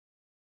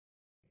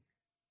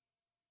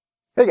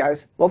Hey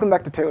guys, welcome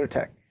back to Taylor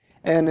Tech.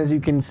 And as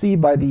you can see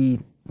by the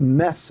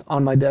mess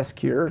on my desk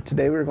here,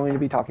 today we're going to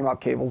be talking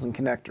about cables and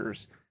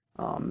connectors.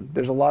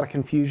 There's a lot of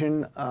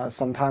confusion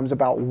sometimes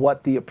about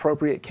what the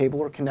appropriate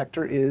cable or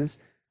connector is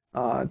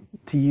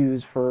to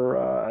use for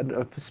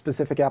a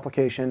specific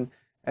application,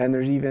 and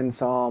there's even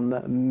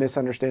some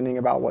misunderstanding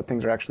about what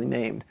things are actually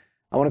named.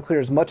 I want to clear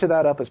as much of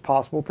that up as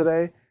possible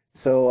today,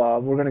 so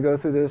we're going to go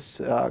through this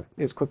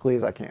as quickly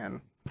as I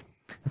can.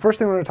 The first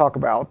thing we're going to talk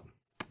about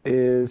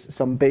is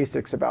some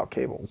basics about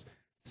cables.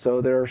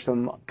 So there are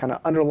some kind of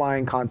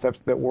underlying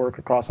concepts that work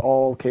across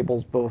all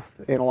cables,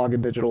 both analog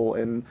and digital,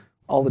 and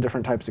all the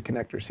different types of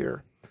connectors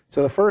here.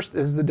 So the first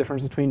is the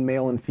difference between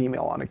male and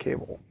female on a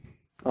cable.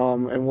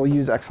 And we'll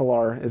use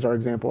XLR as our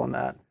example on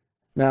that.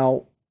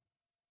 Now,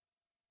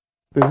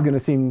 this is going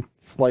to seem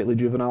slightly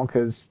juvenile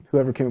because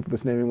whoever came up with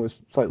this naming was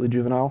slightly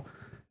juvenile.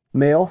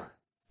 Male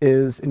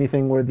is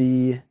anything where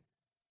the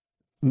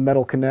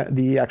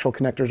actual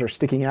connectors are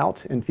sticking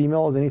out, and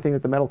female is anything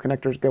that the metal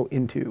connectors go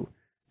into.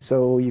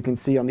 So you can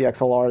see on the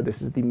XLR,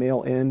 this is the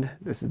male end,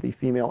 this is the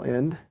female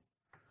end,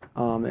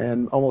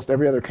 and almost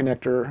every other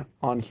connector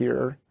on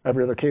here,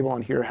 every other cable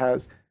on here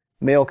has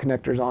male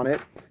connectors on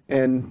it,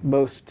 and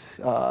most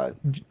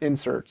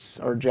inserts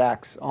or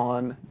jacks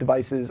on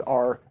devices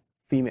are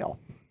female.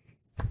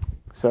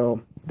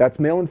 So that's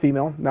male and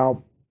female.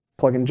 Now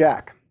plug and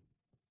jack.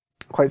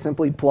 Quite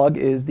simply, plug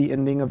is the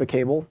ending of a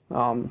cable,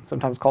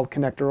 sometimes called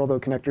connector, although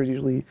connector is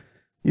usually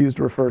used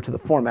to refer to the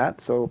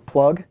format. So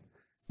plug,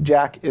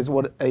 jack is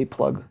what a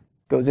plug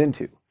goes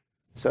into.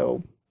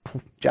 So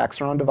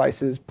jacks are on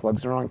devices,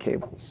 plugs are on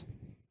cables.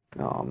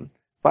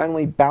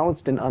 Finally,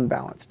 balanced and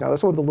unbalanced. Now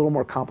this one's a little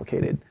more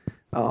complicated.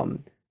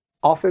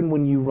 Often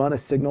when you run a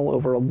signal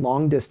over a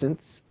long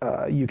distance,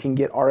 you can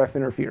get RF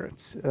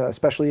interference,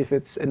 especially if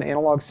it's an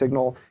analog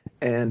signal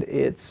and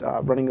it's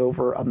running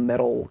over a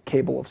metal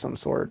cable of some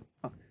sort.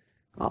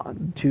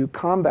 To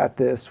combat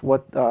this,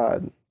 what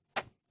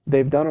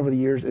they've done over the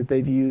years is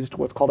they've used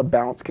what's called a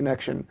balanced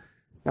connection.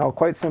 Now,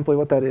 quite simply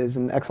what that is,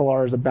 and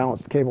XLR is a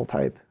balanced cable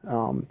type,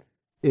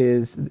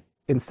 is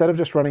instead of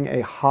just running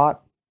a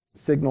hot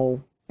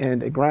signal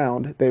and a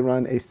ground, they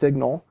run a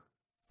signal,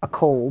 a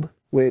cold,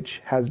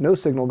 which has no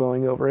signal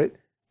going over it,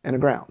 and a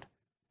ground.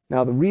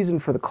 Now, the reason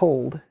for the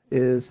cold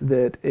is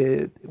that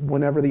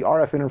whenever the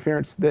RF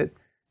interference that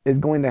is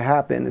going to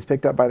happen is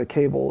picked up by the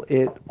cable,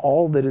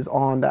 all that is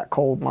on that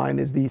cold line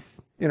is the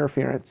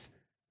interference.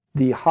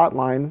 The hot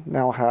line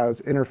now has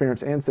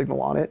interference and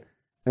signal on it,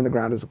 and the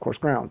ground is of course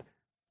ground.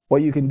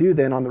 What you can do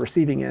then on the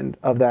receiving end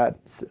of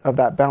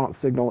that balanced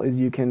signal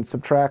is you can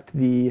subtract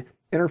the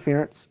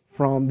interference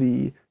from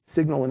the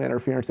signal and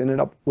interference and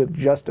end up with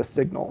just a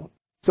signal.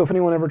 So if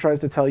anyone ever tries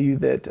to tell you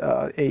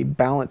that a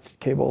balanced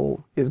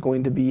cable is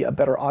going to be a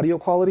better audio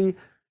quality,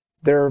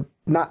 they're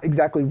not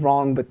exactly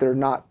wrong, but they're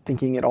not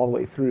thinking it all the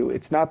way through.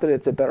 It's not that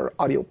it's a better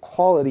audio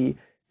quality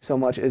so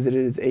much as it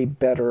is a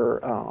better,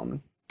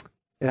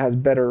 it has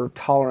better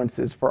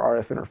tolerances for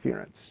RF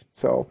interference.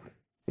 So,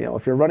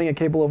 if you're running a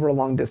cable over a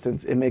long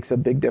distance, it makes a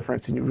big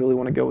difference and you really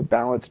want to go with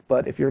balanced.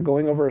 But if you're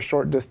going over a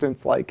short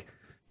distance, like,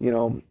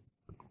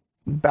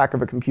 back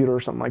of a computer or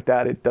something like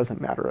that, it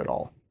doesn't matter at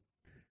all.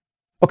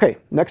 Okay,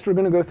 next we're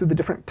going to go through the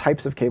different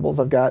types of cables.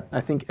 I've got, I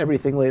think,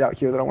 everything laid out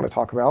here that I want to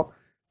talk about.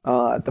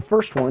 The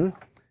first one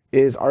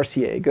is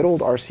RCA, good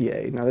old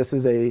RCA. Now this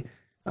is a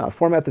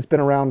format that's been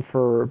around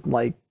for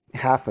like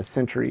half a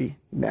century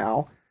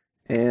now,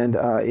 and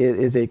it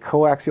is a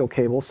coaxial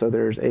cable. So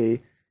there's here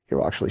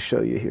we'll actually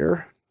show you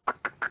here.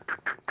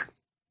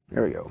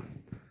 There we go.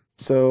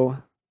 So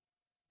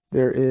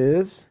there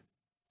is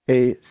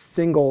a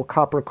single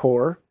copper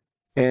core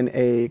and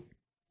a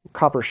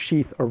copper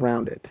sheath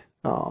around it.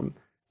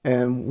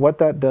 And what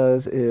that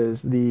does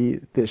is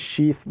this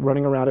sheath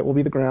running around it will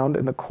be the ground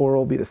and the core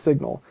will be the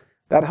signal.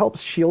 That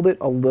helps shield it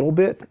a little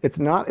bit. It's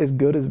not as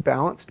good as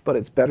balanced, but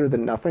it's better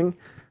than nothing.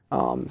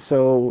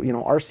 So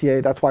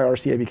RCA, that's why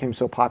RCA became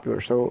so popular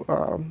so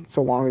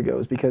long ago,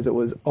 is because it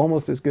was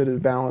almost as good as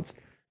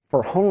balanced.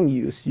 For home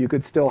use, you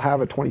could still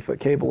have a 20-foot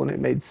cable and it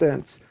made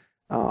sense,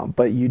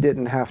 but you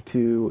didn't have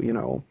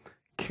to,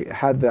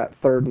 have that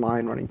third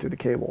line running through the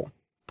cable.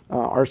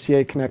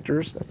 RCA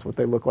connectors, that's what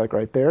they look like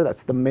right there.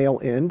 That's the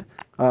male end.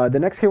 The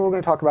next cable we're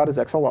going to talk about is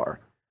XLR.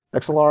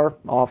 XLR,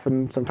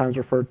 often sometimes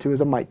referred to as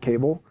a mic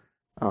cable.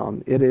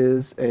 It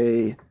is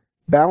a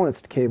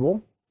balanced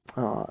cable,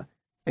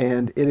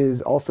 and it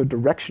is also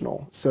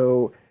directional.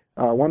 So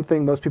one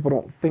thing most people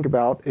don't think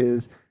about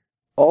is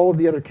all of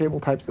the other cable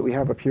types that we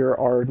have up here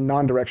are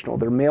non-directional.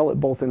 They're male at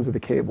both ends of the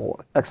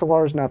cable.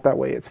 XLR is not that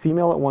way. It's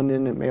female at one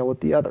end and male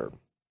at the other.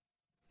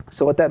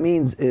 So what that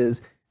means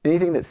is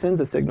anything that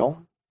sends a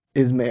signal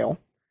is male.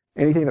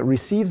 Anything that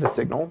receives a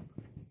signal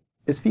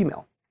is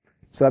female.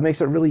 So that makes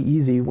it really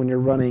easy when you're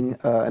running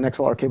an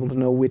XLR cable to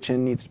know which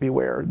end needs to be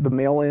where. The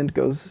male end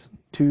goes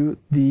to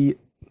the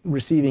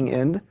receiving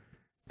end,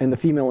 and the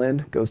female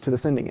end goes to the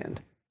sending end.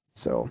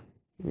 So,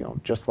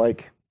 just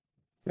like,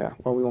 yeah,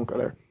 well, we won't go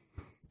there.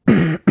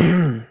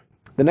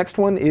 The next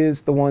one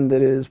is the one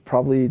that is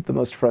probably the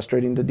most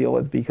frustrating to deal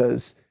with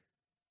because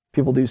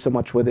people do so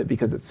much with it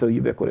because it's so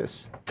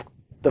ubiquitous.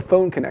 The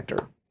phone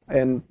connector,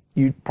 and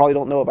you probably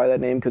don't know it by that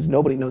name because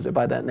nobody knows it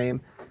by that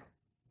name.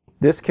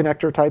 This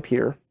connector type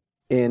here,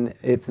 in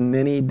its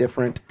many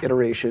different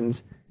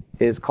iterations,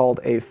 is called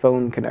a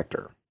phone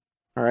connector.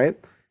 All right,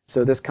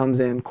 so this comes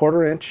in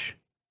 1/4 inch,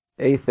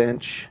 1/8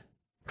 inch,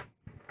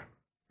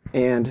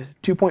 and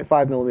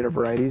 2.5 millimeter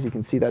varieties. You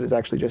can see that is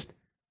actually just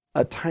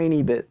a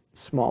tiny bit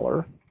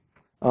smaller.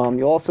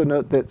 You'll also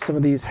note that some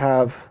of these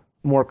have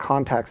more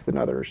contacts than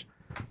others.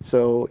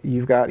 So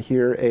you've got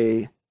here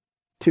a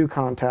 2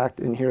 contact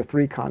and here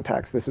 3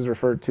 contacts. This is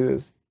referred to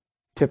as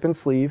tip and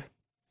sleeve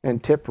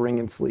and tip, ring,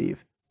 and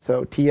sleeve.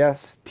 So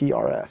TS,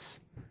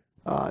 TRS.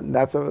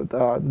 Those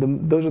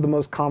are the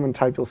most common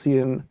type you'll see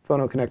in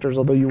phono connectors,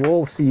 although you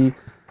will see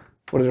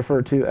what is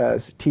referred to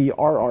as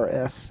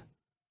TRRS,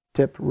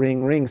 tip,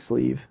 ring, ring,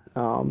 sleeve,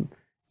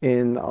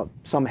 in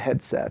some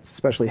headsets,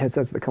 especially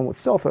headsets that come with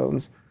cell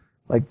phones,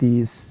 like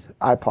these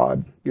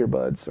iPod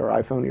earbuds or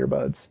iPhone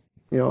earbuds.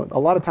 You know, a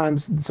lot of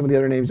times some of the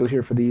other names you'll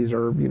hear for these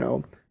are, you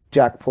know,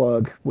 jack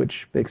plug,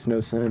 which makes no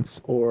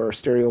sense, or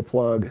stereo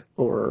plug,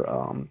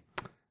 or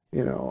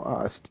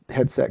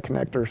headset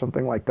connector or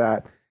something like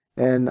that.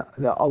 And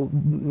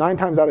 9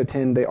 times out of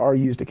 10, they are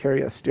used to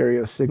carry a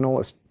stereo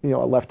signal,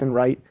 a left and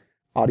right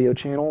audio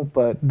channel,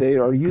 but they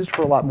are used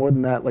for a lot more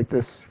than that. Like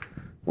this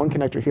one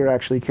connector here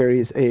actually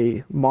carries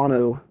a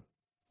mono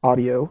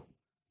audio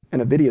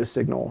and a video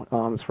signal.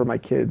 It's for my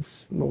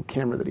kid's little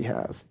camera that he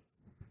has.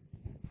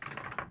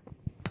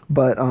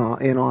 But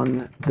and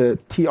on the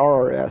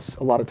TRRS,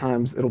 a lot of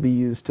times it'll be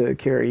used to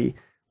carry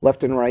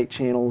left and right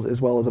channels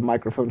as well as a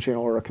microphone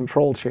channel or a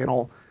control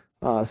channel,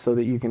 so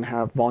that you can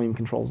have volume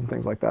controls and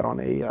things like that on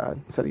a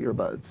set of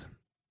earbuds.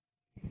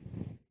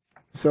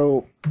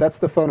 So that's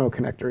the phono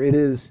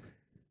connector.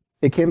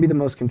 It can be the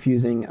most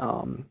confusing.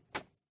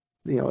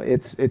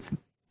 It's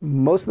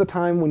most of the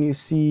time when you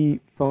see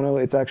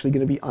phono, it's actually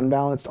going to be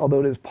unbalanced, although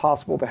it is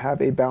possible to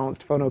have a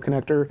balanced phono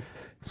connector.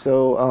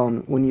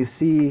 So when you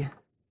see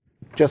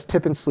just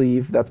tip and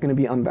sleeve, that's going to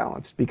be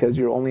unbalanced because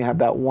you only have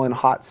that one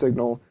hot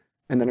signal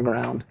and then a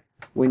ground.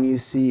 When you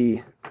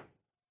see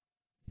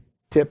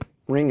tip,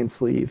 ring, and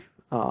sleeve,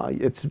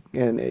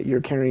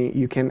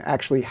 you can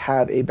actually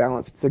have a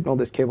balanced signal.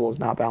 This cable is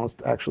not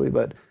balanced actually,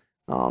 but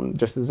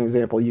just as an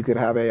example, you could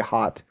have a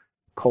hot,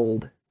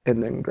 cold,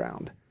 and then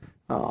ground.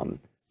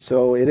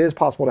 So it is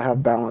possible to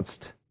have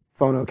balanced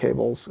phono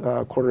cables.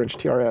 1/4 inch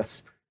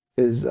TRS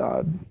is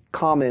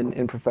common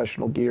in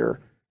professional gear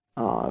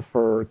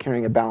for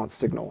carrying a balanced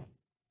signal.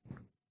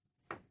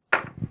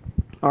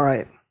 All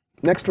right,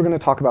 next we're going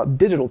to talk about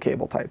digital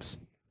cable types.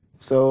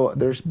 So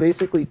there's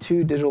basically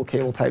 2 digital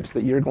cable types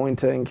that you're going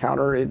to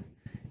encounter at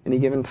any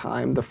given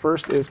time. The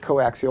first is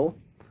coaxial.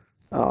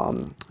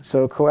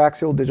 So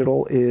coaxial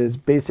digital is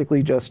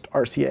basically just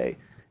RCA.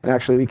 And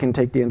actually we can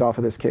take the end off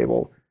of this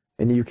cable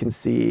and you can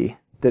see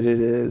that it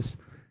is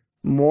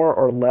more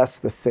or less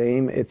the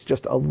same. It's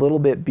just a little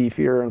bit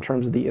beefier in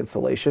terms of the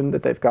insulation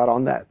that they've got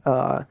on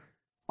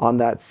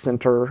that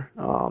center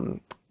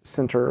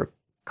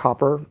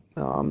copper.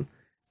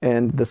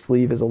 And the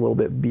sleeve is a little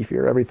bit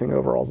beefier. Everything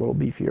overall is a little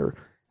beefier.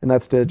 And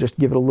that's to just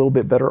give it a little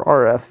bit better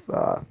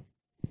RF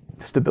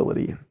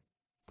stability.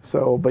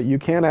 So, but you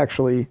can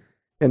actually,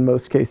 in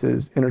most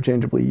cases,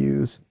 interchangeably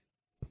use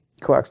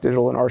coax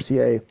digital and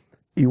RCA.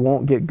 You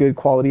won't get good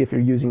quality if you're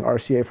using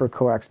RCA for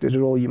coax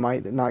digital. You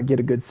might not get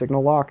a good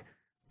signal lock,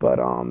 but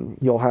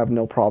you'll have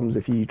no problems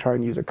if you try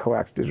and use a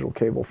coax digital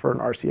cable for an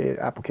RCA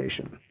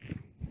application.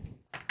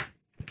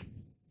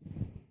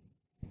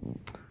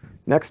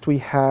 Next, we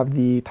have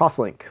the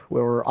Toslink,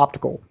 or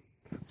optical.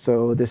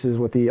 So this is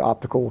what the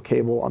optical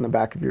cable on the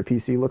back of your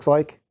PC looks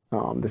like.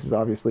 This is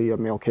obviously a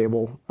male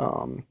cable,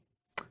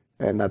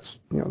 and that's,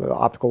 the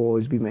optical will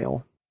always be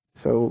male.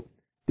 So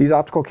these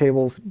optical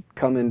cables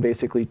come in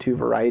basically 2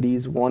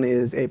 varieties. One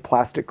is a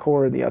plastic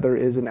core, and the other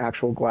is an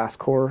actual glass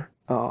core.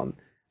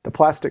 The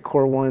plastic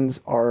core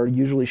ones are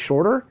usually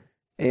shorter,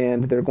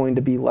 and they're going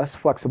to be less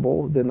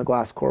flexible than the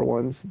glass core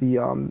ones.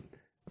 The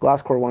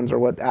glass core ones are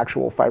what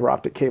actual fiber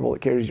optic cable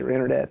that carries your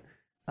internet,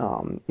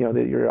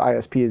 that your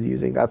ISP is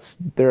using.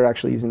 They're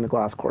actually using the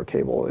glass core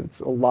cable. It's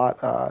a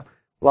lot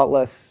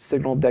less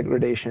signal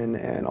degradation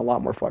and a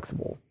lot more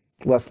flexible,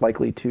 less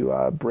likely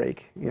to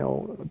break.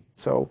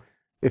 So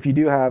if you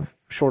do have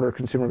shorter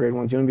consumer grade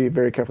ones, you want to be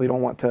very careful. You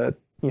don't want to,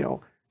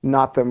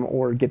 knot them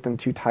or get them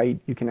too tight.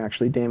 You can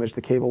actually damage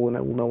the cable and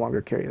it will no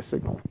longer carry a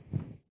signal.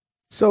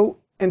 So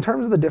in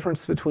terms of the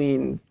difference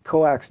between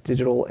coax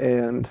digital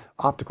and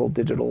optical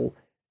digital,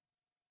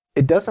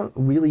 it doesn't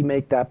really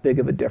make that big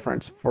of a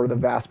difference for the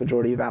vast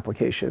majority of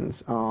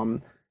applications.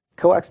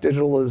 Coax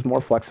digital is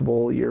more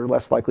flexible. You're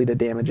less likely to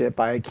damage it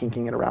by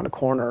kinking it around a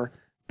corner,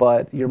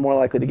 but you're more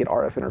likely to get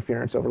RF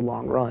interference over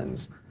long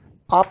runs.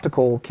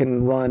 Optical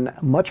can run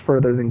much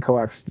further than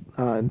coax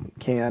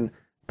can,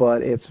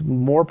 but it's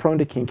more prone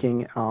to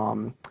kinking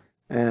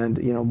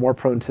and more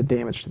prone to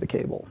damage to the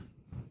cable.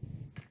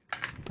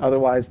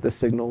 Otherwise, the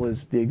signal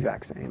is the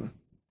exact same.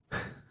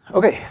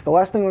 Okay, the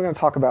last thing we're going to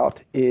talk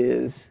about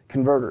is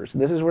converters.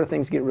 This is where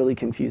things get really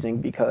confusing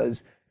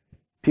because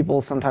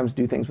people sometimes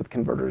do things with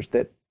converters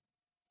that,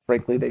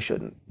 frankly, they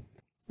shouldn't.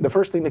 The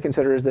first thing to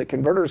consider is that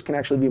converters can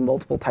actually be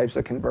multiple types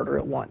of converter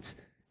at once.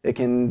 It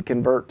can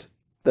convert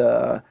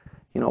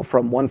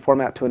from one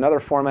format to another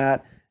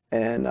format,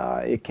 and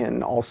it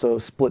can also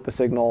split the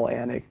signal,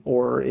 and it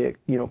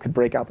could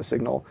break out the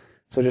signal.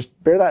 So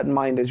just bear that in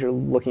mind as you're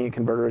looking at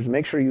converters.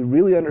 Make sure you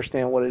really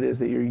understand what it is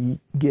that you're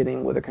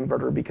getting with a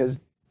converter,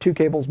 because two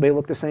cables may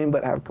look the same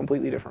but have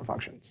completely different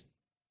functions.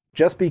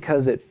 Just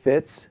because it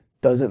fits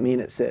doesn't mean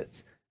it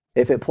sits.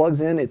 If it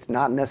plugs in, it's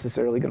not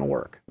necessarily going to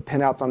work.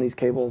 Pinouts on these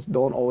cables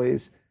don't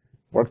always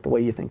work the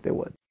way you think they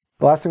would.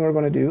 The last thing we're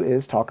going to do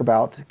is talk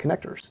about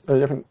connectors, the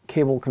different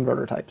cable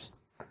converter types.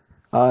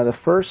 The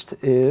first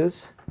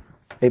is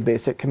a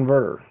basic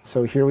converter.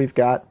 So here we've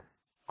got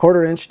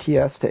 1/4 inch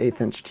TS to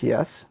 1/8 inch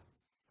TS.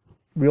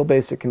 Real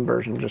basic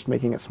conversion, just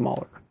making it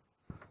smaller.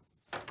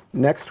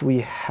 Next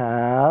we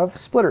have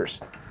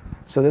splitters.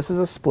 So this is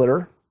a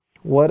splitter.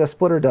 What a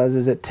splitter does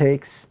is it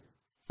takes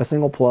a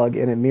single plug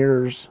and it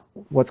mirrors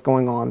what's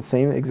going on,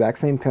 exact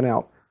same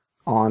pinout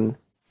on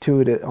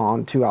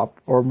two out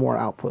or more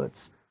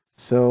outputs.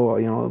 So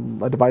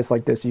a device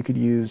like this you could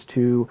use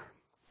to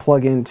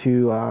plug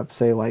into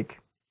say like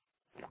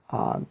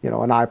an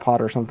iPod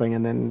or something,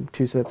 and then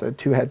two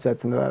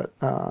headsets into that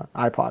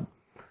iPod.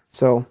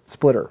 So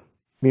splitter,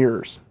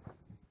 mirrors.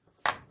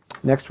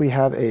 Next we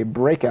have a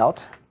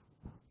breakout.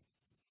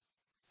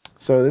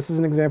 So this is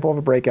an example of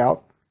a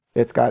breakout.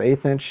 It's got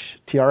 1/8 inch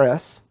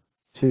TRS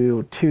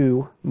to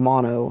 2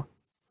 mono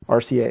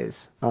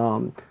RCAs.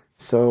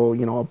 So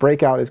a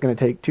breakout is going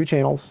to take 2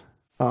 channels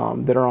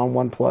that are on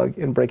one plug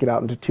and break it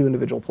out into 2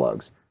 individual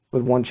plugs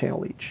with 1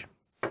 channel each.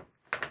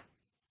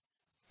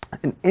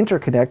 An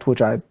interconnect,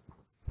 which I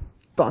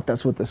thought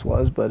that's what this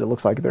was, but it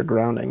looks like they're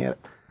grounding it.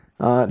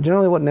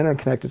 Generally what an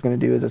interconnect is going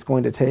to do is it's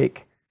going to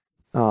take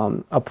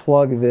a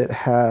plug that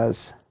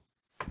has,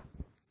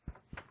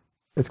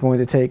 it's going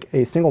to take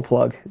a single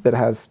plug that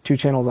has 2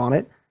 channels on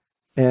it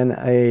and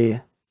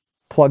a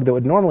plug that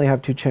would normally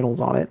have 2 channels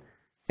on it,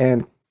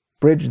 and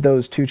bridge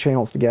those 2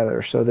 channels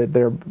together so that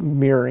they're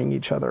mirroring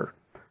each other.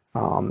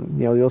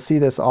 You'll see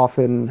this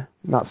often,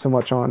 not so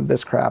much on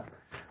this crap,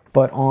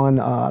 but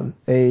on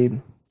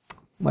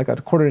like a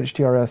 1/4 inch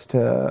TRS to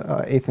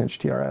 1/8 inch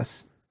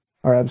TRS,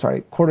 or I'm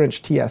sorry, 1/4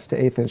 inch TS to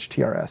 1/8 inch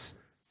TRS.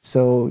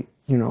 So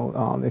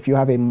if you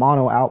have a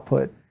mono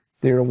output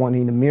that you're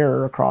wanting to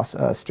mirror across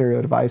a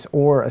stereo device,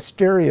 or a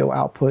stereo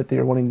output that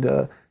you're wanting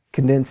to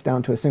condense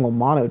down to a single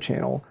mono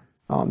channel,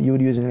 you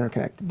would use an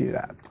interconnect to do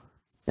that.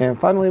 And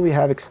finally, we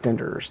have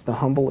extenders, the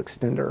humble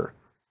extender.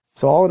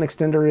 So all an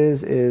extender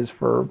is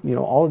for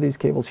all of these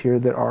cables here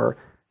that are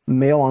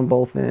male on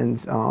both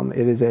ends.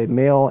 It is a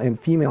male and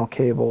female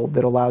cable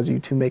that allows you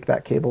to make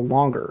that cable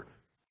longer.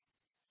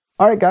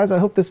 Alright guys, I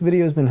hope this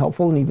video has been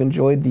helpful and you've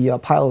enjoyed the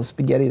pile of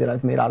spaghetti that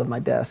I've made out of my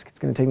desk. It's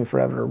going to take me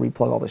forever to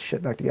replug all this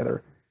shit back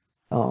together.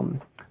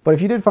 But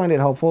if you did find it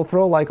helpful,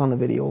 throw a like on the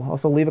video.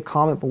 Also leave a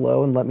comment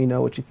below and let me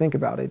know what you think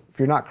about it. If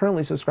you're not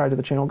currently subscribed to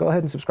the channel, go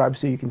ahead and subscribe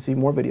so you can see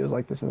more videos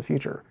like this in the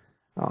future.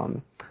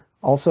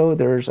 Also,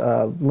 there's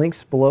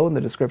links below in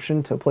the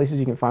description to places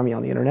you can find me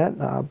on the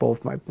internet,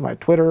 both my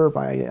Twitter,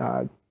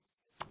 my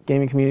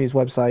gaming community's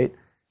website,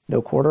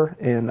 No Quarter,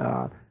 and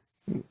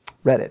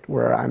Reddit,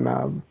 where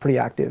I'm pretty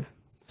active.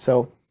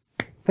 So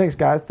thanks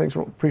guys,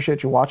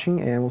 appreciate you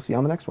watching, and we'll see you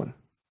on the next one.